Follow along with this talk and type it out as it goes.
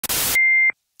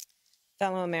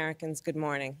Fellow Americans, good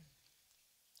morning.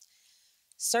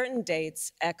 Certain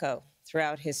dates echo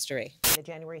throughout history. The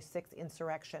January 6th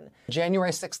insurrection. January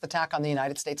 6th attack on the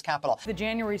United States Capitol. The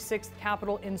January 6th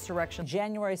Capitol insurrection.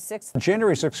 January 6th.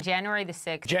 January 6th. January the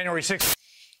 6th. January 6th.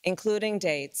 Including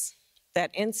dates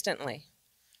that instantly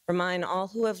remind all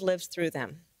who have lived through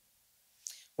them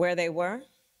where they were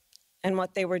and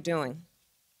what they were doing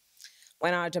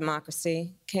when our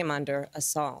democracy came under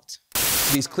assault.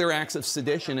 These clear acts of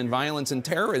sedition and violence and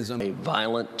terrorism. A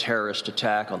violent terrorist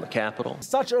attack on the Capitol.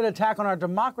 Such an attack on our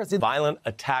democracy. Violent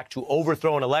attack to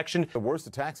overthrow an election. The worst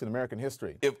attacks in American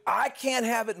history. If I can't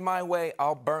have it my way,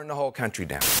 I'll burn the whole country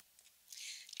down.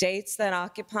 Dates that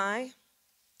occupy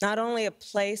not only a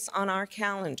place on our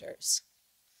calendars,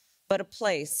 but a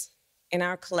place in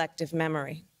our collective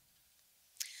memory.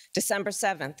 December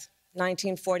 7th,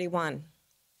 1941.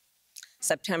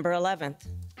 September 11th,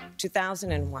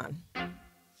 2001.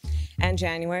 And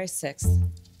January 6th,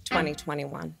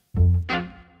 2021.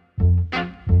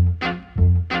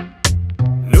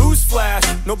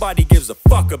 Newsflash, nobody gives a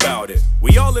fuck about it.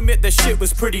 We all admit that shit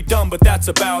was pretty dumb, but that's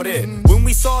about it. When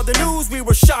we saw the news, we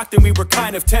were shocked and we were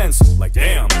kind of tense. Like,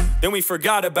 damn, then we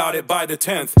forgot about it by the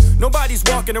 10th. Nobody's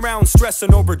walking around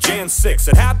stressing over Jan 6.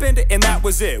 It happened and that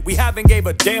was it. We haven't gave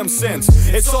a damn since.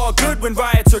 It's all good when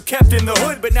riots are kept in the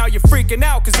hood, but now you're freaking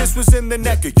out cause this was in the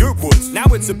neck of your woods. Now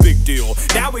it's a big deal.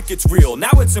 Now it gets real.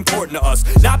 Now it's important to us.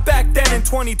 Not back then in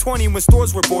 2020 when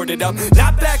stores were boarded up.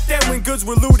 Not back then when goods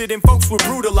were looted and folks were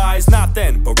brutalized. Not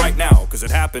then, but right now, cause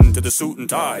it happened to the suit and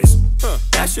ties.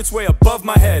 That shit's way above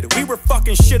my head. We were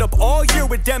fucking shit up all year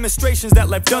with demonstrations that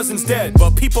left dozens dead.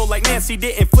 But people like Nancy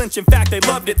didn't flinch, in fact they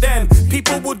loved it then.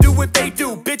 People will do what they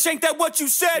do, bitch, ain't that what you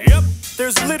said? Yep.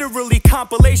 There's literally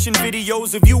compilation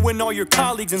videos of you and all your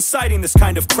colleagues inciting this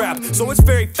kind of crap. So it's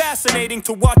very fascinating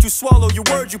to watch you swallow your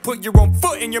words. You put your own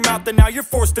foot in your mouth and now you're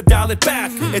forced to dial it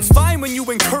back. It's fine when you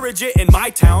encourage it in my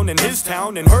town, in his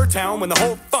town, in her town, when the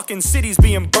whole fucking city's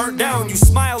being burnt down. You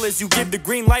smile as you give the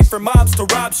green light for mobs to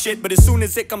rob shit, but as soon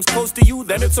as it comes close to you,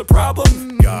 then it's a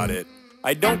problem. Got it.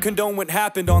 I don't condone what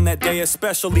happened on that day,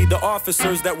 especially the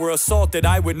officers that were assaulted.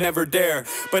 I would never dare.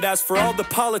 But as for all the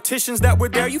politicians that were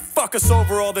there, you fuck us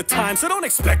over all the time, so don't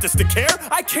expect us to care.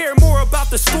 I care more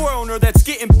about the store owner that's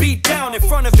getting beat down in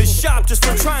front of his shop just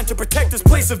for trying to protect his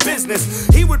place of business.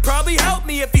 He would probably help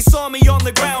me if he saw me on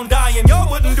the ground dying.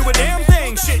 Y'all wouldn't do a damn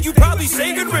thing. Shit, you'd probably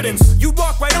say good riddance. You'd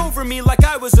walk right over me like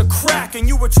I was a crack and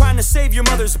you were trying to save your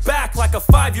mother's back like a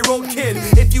 5-year-old kid.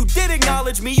 If you did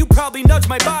acknowledge me, you'd probably nudge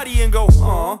my body and go,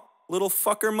 aw, little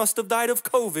fucker must have died of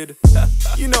COVID.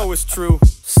 You know it's true.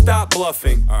 Stop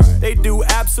bluffing. They do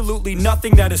absolutely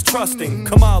nothing that is trusting.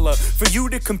 Kamala, for you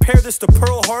to compare this to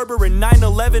Pearl Harbor and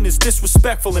 9/11 is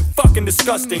disrespectful and fucking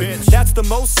disgusting. That's the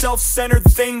most self-centered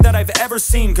thing that I've ever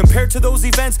seen. Compared to those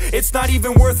events, it's not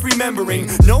even worth remembering.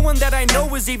 No one that I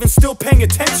know is even still paying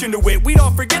attention to it. We'd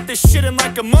all forget this shit in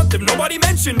like a month if nobody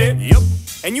mentioned it. Yep.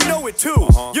 And you know it too.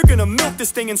 You're gonna milk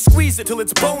this thing and squeeze it till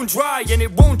it's bone dry and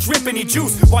it won't drip any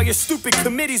juice, while your stupid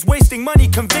committee's wasting money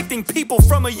convicting people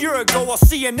from a year ago while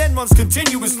CNN runs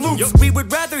continuous loops. We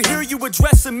would rather hear you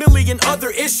address a million other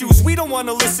issues. We don't want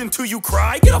to listen to you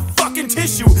cry. Get a fucking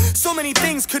tissue. So many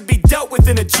things could be dealt with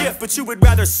in a jiff, but you would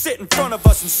rather sit in front of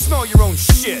us and smell your own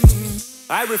shit.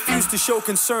 I refuse to show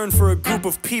concern for a group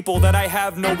of people that I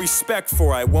have no respect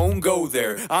for. I won't go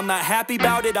there. I'm not happy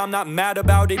about it, I'm not mad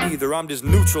about it either. I'm just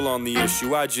neutral on the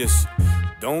issue, I just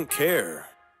don't care.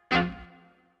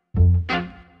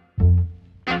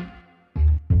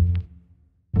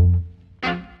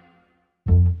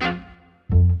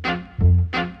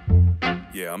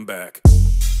 Yeah, I'm back.